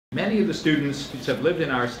Many of the students have lived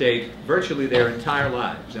in our state virtually their entire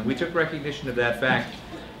lives, and we took recognition of that fact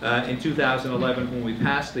in 2011 when we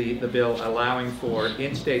passed the bill allowing for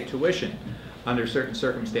in-state tuition under certain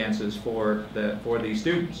circumstances for these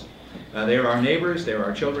students. They are our neighbors, they are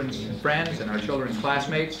our children's friends and our children's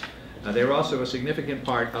classmates. They are also a significant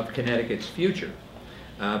part of Connecticut's future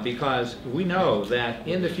because we know that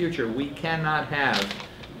in the future we cannot have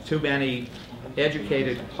too many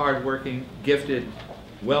educated, hardworking, gifted,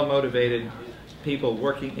 well-motivated people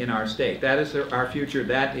working in our state. That is our future.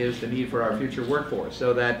 That is the need for our future workforce,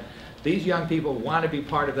 so that these young people want to be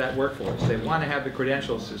part of that workforce. They want to have the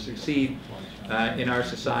credentials to succeed in our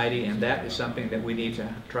society, and that is something that we need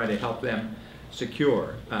to try to help them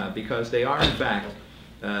secure because they are, in fact,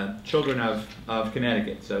 children of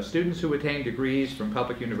Connecticut. So students who attain degrees from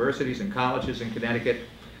public universities and colleges in Connecticut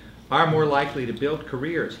are more likely to build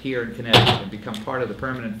careers here in Connecticut and become part of the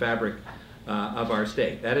permanent fabric of our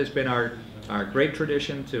state. That has been our great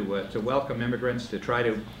tradition to welcome immigrants, to try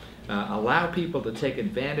to allow people to take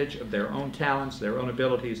advantage of their own talents, their own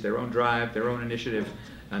abilities, their own drive, their own initiative,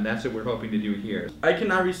 and that's what we're hoping to do here. I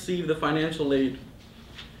cannot receive the financial aid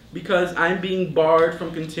because I'm being barred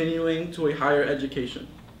from continuing to a higher education.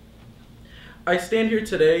 I stand here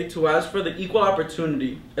today to ask for the equal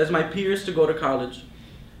opportunity as my peers to go to college,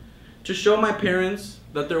 to show my parents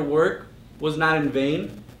that their work was not in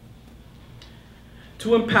vain,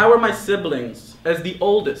 to empower my siblings as the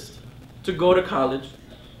oldest to go to college,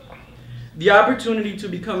 the opportunity to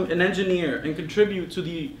become an engineer and contribute to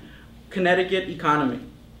the Connecticut economy.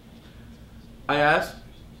 I ask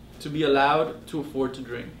to be allowed to afford to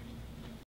dream.